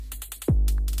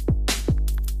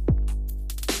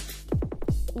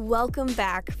Welcome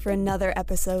back for another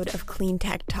episode of Clean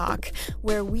Tech Talk,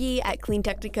 where we at Clean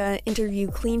Technica interview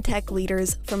clean tech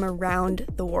leaders from around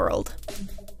the world.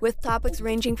 With topics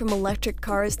ranging from electric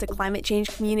cars to climate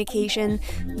change communication,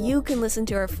 you can listen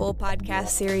to our full podcast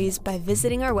series by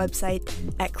visiting our website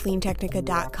at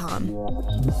cleantechnica.com.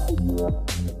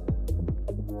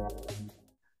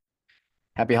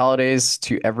 Happy holidays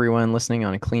to everyone listening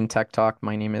on Clean Tech Talk.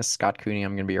 My name is Scott Cooney.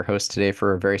 I'm going to be your host today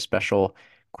for a very special,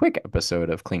 quick episode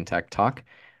of Clean Tech Talk.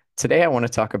 Today, I want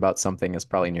to talk about something that's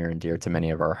probably near and dear to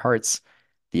many of our hearts,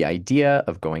 the idea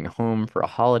of going home for a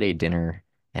holiday dinner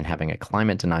and having a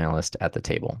climate denialist at the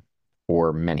table,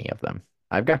 or many of them.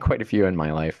 I've got quite a few in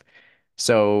my life.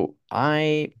 So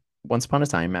once upon a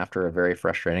time, after a very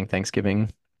frustrating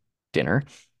Thanksgiving dinner,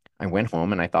 I went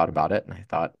home and I thought about it and I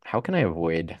thought, how can I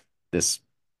avoid this,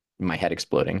 my head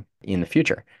exploding in the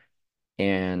future?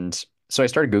 And so I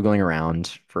started Googling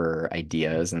around for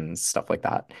ideas and stuff like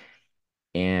that.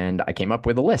 And I came up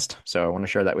with a list. So I want to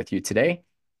share that with you today,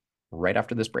 right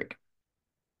after this break.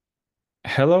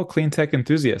 Hello, clean tech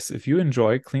enthusiasts. If you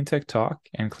enjoy Clean Tech Talk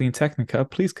and Clean Technica,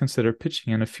 please consider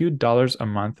pitching in a few dollars a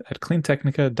month at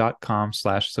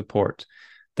cleantechnica.com/support.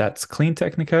 That's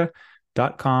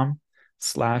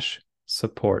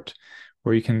cleantechnica.com/support,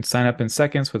 where you can sign up in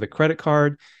seconds with a credit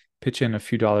card, pitch in a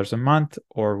few dollars a month,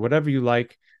 or whatever you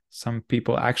like. Some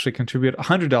people actually contribute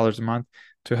 $100 a month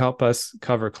to help us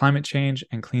cover climate change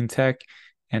and clean tech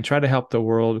and try to help the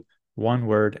world one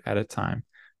word at a time.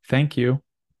 Thank you.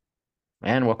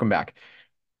 And welcome back.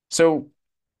 So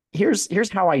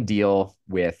here's how I deal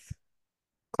with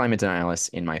climate denialists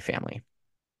in my family.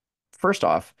 First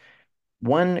off,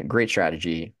 one great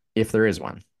strategy, if there is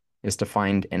one, is to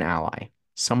find an ally,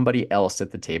 somebody else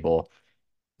at the table.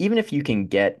 Even if you can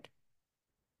get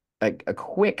a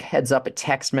quick heads up, a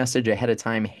text message ahead of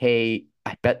time, hey,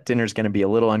 I bet dinner's going to be a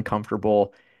little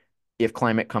uncomfortable. If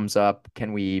climate comes up,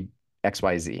 can we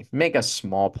XYZ? Make a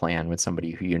small plan with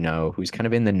somebody who you know, who's kind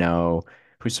of in the know,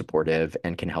 who's supportive,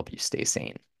 and can help you stay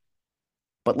sane.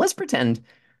 But let's pretend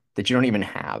that you don't even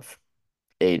have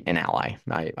an ally.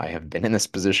 I have been in this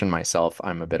position myself.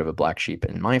 I'm a bit of a black sheep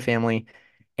in my family.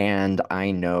 And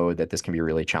I know that this can be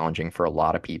really challenging for a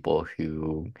lot of people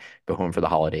who go home for the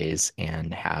holidays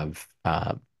and have,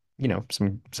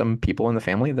 some people in the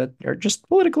family that are just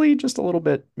politically just a little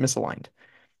bit misaligned.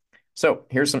 So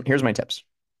here's my tips.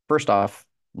 First off,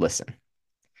 listen.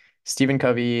 Stephen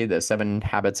Covey, The 7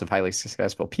 Habits of Highly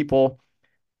Successful People,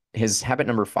 his habit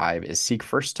number 5 is seek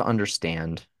first to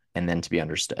understand and then to be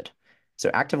understood.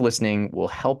 So active listening will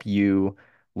help you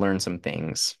learn some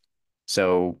things.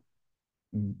 So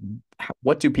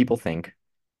what do people think?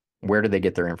 Where do they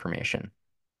get their information?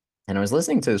 And I was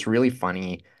listening to this really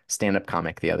funny stand-up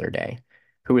comic the other day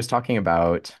who was talking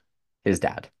about his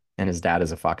dad, and his dad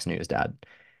is a Fox News dad.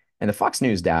 And the Fox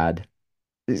News dad,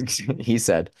 he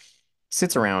said,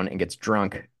 sits around and gets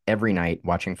drunk every night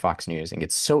watching Fox News and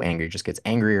gets so angry, just gets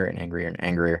angrier and angrier and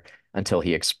angrier until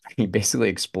he basically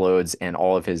explodes and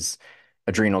all of his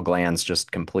adrenal glands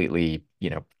just completely,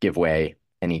 give way,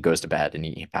 and he goes to bed and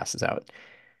he passes out.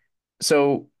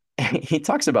 So he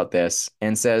talks about this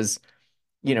and says,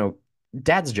 you know,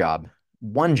 dad's job,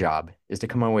 one job is to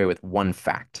come away with one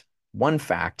fact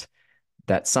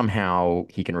that somehow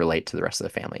he can relate to the rest of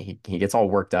the family. He gets all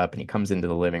worked up and he comes into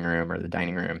the living room or the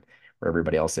dining room where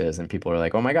everybody else is, and people are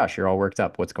like, "Oh my gosh, you're all worked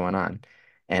up. What's going on?"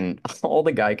 And all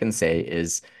the guy can say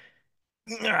is,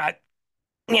 "Ah,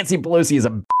 Nancy Pelosi is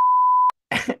a,"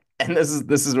 and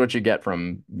this is what you get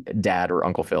from dad or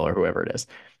Uncle Phil or whoever it is.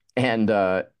 And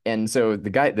so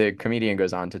the comedian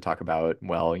goes on to talk about,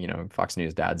 well, Fox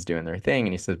News dads doing their thing,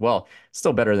 and he says, well,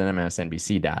 still better than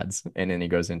MSNBC dads. And then he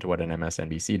goes into what an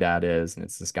MSNBC dad is, and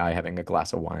it's this guy having a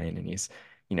glass of wine, and he's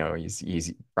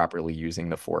properly using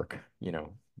the fork,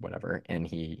 whatever. And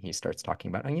he starts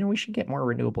talking about, we should get more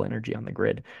renewable energy on the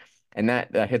grid. And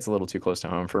that hits a little too close to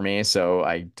home for me, so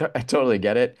I totally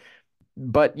get it.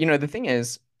 But the thing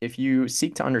is, if you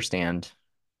seek to understand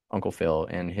Uncle Phil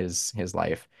and his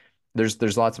life,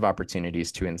 there's lots of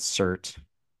opportunities to insert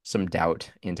some doubt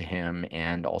into him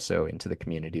and also into the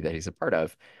community that he's a part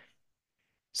of.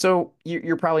 So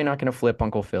you're probably not going to flip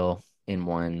Uncle Phil in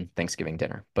one Thanksgiving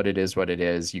dinner, but it is what it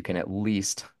is. You can at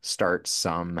least start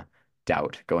some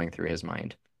doubt going through his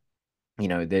mind.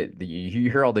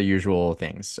 You hear all the usual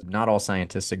things. Not all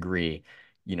scientists agree.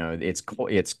 It's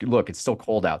cold. It's still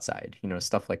cold outside.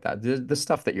 Stuff like that. The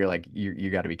stuff that you're like, you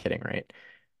got to be kidding, right?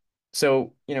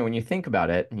 So, when you think about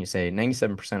it and you say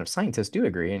 97% of scientists do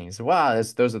agree, and you say, wow,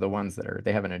 those are the ones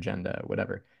they have an agenda,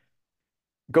 whatever.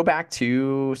 Go back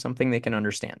to something they can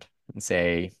understand and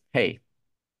say, hey,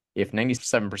 if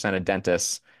 97% of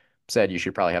dentists said you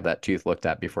should probably have that tooth looked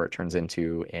at before it turns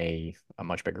into a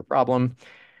much bigger problem.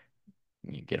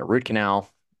 You get a root canal.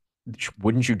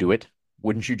 Wouldn't you do it?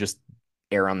 Wouldn't you just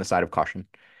err on the side of caution?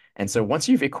 And so once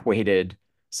you've equated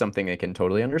something they can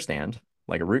totally understand,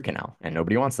 like a root canal, and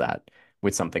nobody wants that,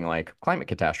 with something like climate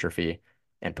catastrophe,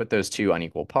 and put those two on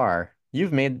equal par,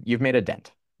 you've made a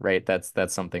dent, right?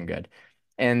 That's something good.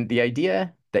 And the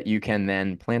idea that you can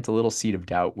then plant a little seed of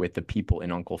doubt with the people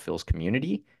in Uncle Phil's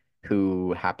community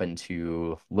who happen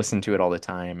to listen to it all the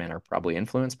time and are probably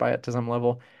influenced by it to some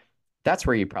level, that's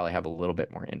where you probably have a little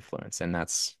bit more influence. And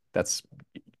that's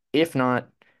if not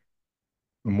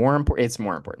more important, it's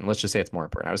more important. Let's just say it's more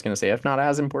important. I was going to say if not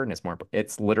as important, it's more important.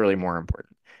 It's literally more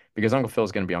important because Uncle Phil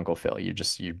is going to be Uncle Phil.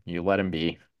 You let him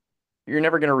be. You're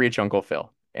never going to reach Uncle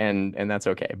Phil, and that's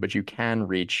okay. But you can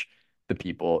reach the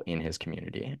people in his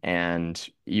community, and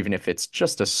even if it's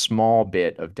just a small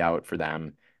bit of doubt for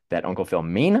them that Uncle Phil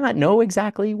may not know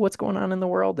exactly what's going on in the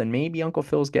world, and maybe Uncle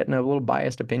Phil's getting a little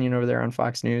biased opinion over there on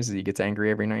Fox News as he gets angry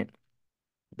every night.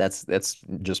 That's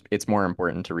just it's more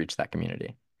important to reach that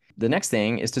community. The next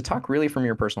thing is to talk really from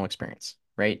your personal experience,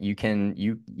 right? You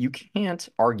can't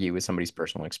argue with somebody's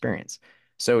personal experience.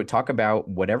 So talk about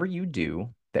whatever you do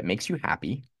that makes you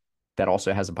happy that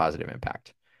also has a positive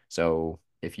impact. So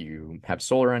if you have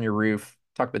solar on your roof,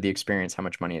 talk about the experience, how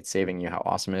much money it's saving you, how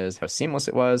awesome it is, how seamless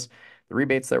it was, the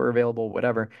rebates that were available,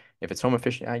 whatever. If it's home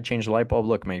efficient, I changed the light bulb,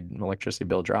 look, my electricity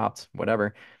bill dropped,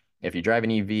 whatever. If you drive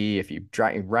an EV, if you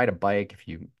ride a bike, if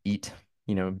you eat,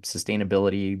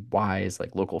 sustainability wise,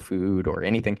 like local food or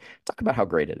anything, talk about how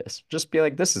great it is. Just be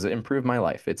like, this has improved my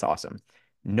life. It's awesome.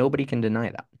 Nobody can deny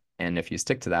that. And if you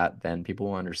stick to that, then people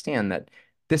will understand that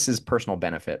this is personal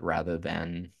benefit rather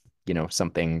than,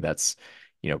 something that's,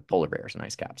 polar bears and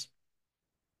ice caps.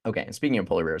 Okay. And speaking of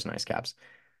polar bears and ice caps,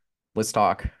 let's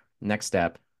talk next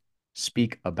step,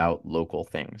 speak about local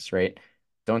things, right?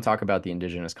 Don't talk about the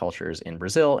indigenous cultures in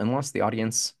Brazil unless the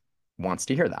audience wants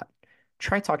to hear that.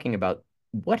 Try talking about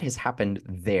what has happened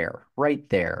there, right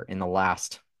there in the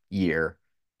last year,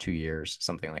 2 years,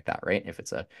 something like that, right? If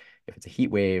it's a heat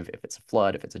wave, if it's a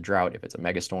flood, if it's a drought, if it's a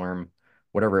megastorm,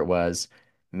 whatever it was,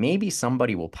 maybe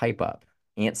somebody will pipe up,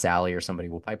 Aunt Sally or somebody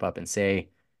will pipe up and say,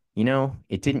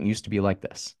 it didn't used to be like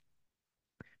this.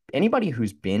 Anybody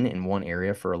who's been in one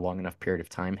area for a long enough period of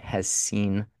time has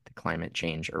seen the climate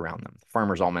change around them. The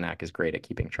Farmer's Almanac is great at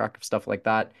keeping track of stuff like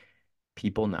that.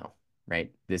 People know,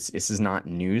 right? This is not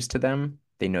news to them.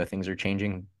 They know things are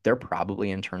changing. They're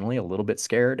probably internally a little bit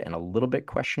scared and a little bit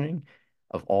questioning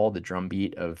of all the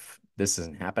drumbeat of this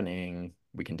isn't happening,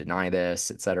 we can deny this,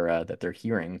 etc., that they're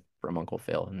hearing from Uncle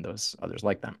Phil and those others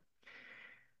like them.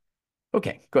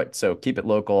 Okay, good. So keep it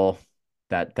local.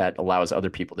 That allows other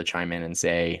people to chime in and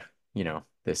say,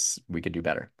 this we could do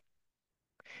better.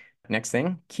 Next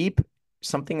thing, keep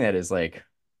something that is like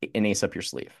an ace up your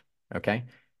sleeve. Okay.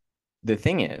 The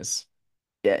thing is,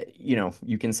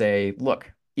 you can say,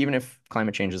 look, even if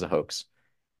climate change is a hoax,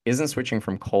 isn't switching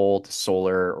from coal to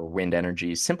solar or wind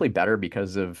energy simply better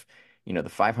because of, the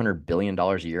 $500 billion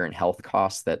a year in health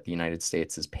costs that the United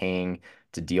States is paying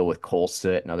to deal with coal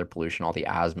soot and other pollution, all the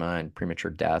asthma and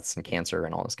premature deaths and cancer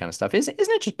and all this kind of stuff? Isn't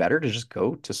it just better to just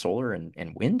go to solar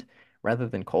and wind rather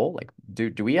than coal? Like,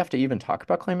 do we have to even talk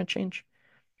about climate change?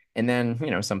 And then,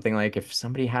 something like if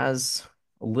somebody has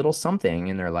a little something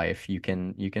in their life, you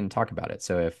can talk about it.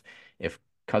 So if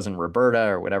cousin Roberta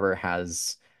or whatever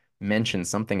has mentioned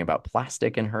something about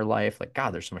plastic in her life, like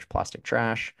God, there's so much plastic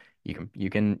trash, you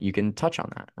can touch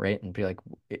on that, right? And be like,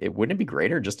 wouldn't it be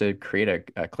greater just to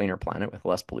create a cleaner planet with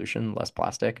less pollution, less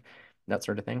plastic, that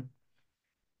sort of thing?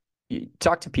 You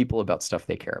talk to people about stuff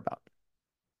they care about.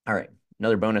 All right,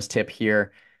 another bonus tip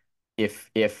here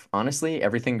if honestly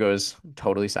everything goes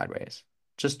totally sideways,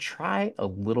 just try a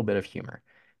little bit of humor.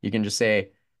 You can just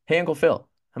say, "Hey, Uncle Phil,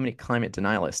 how many climate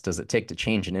denialists does it take to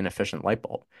change an inefficient light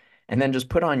bulb?" And then just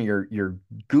put on your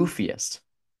goofiest,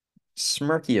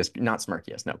 smirkiest, not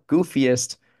smirkiest, no,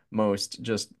 goofiest, most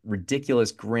just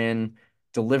ridiculous grin,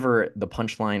 deliver the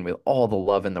punchline with all the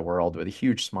love in the world with a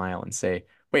huge smile and say,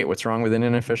 "Wait, what's wrong with an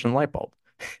inefficient light bulb?"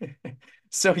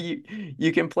 So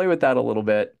you can play with that a little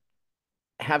bit,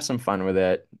 have some fun with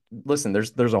it. Listen,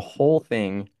 there's a whole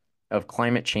thing of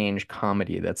climate change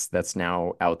comedy that's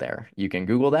now out there. You can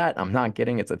Google that. I'm not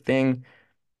kidding. It's a thing.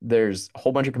 There's a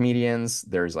whole bunch of comedians.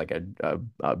 There's like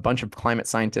a bunch of climate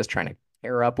scientists trying to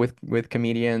pair up with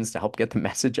comedians to help get the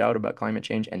message out about climate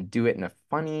change and do it in a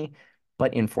funny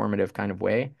but informative kind of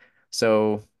way.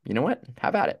 So, you know what?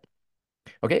 Have at it.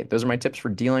 Okay, those are my tips for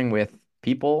dealing with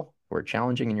people who are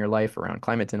challenging in your life around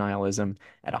climate denialism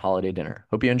at a holiday dinner.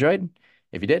 Hope you enjoyed.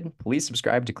 If you did, please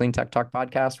subscribe to Clean Tech Talk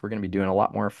Podcast. We're going to be doing a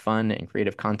lot more fun and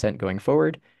creative content going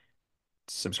forward.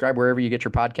 Subscribe wherever you get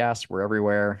your podcasts. We're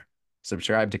everywhere.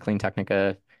 Subscribe to Clean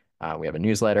Technica. We have a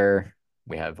newsletter.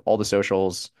 We have all the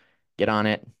socials. Get on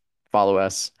it. Follow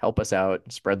us. Help us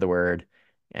out. Spread the word,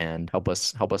 and help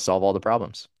us solve all the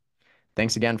problems.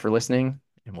 Thanks again for listening,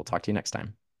 and we'll talk to you next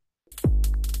time.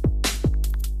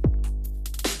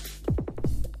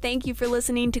 Thank you for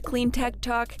listening to Clean Tech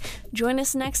Talk. Join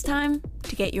us next time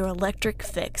to get your electric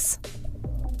fix.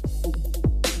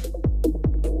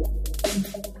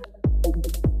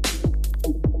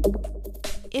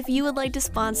 If you would like to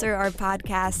sponsor our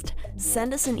podcast,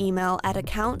 send us an email at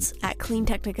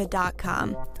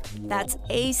accounts@cleantechnica.com. That's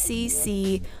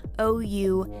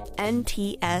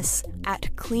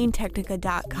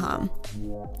ACCOUNTS@cleantechnica.com.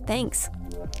 Thanks.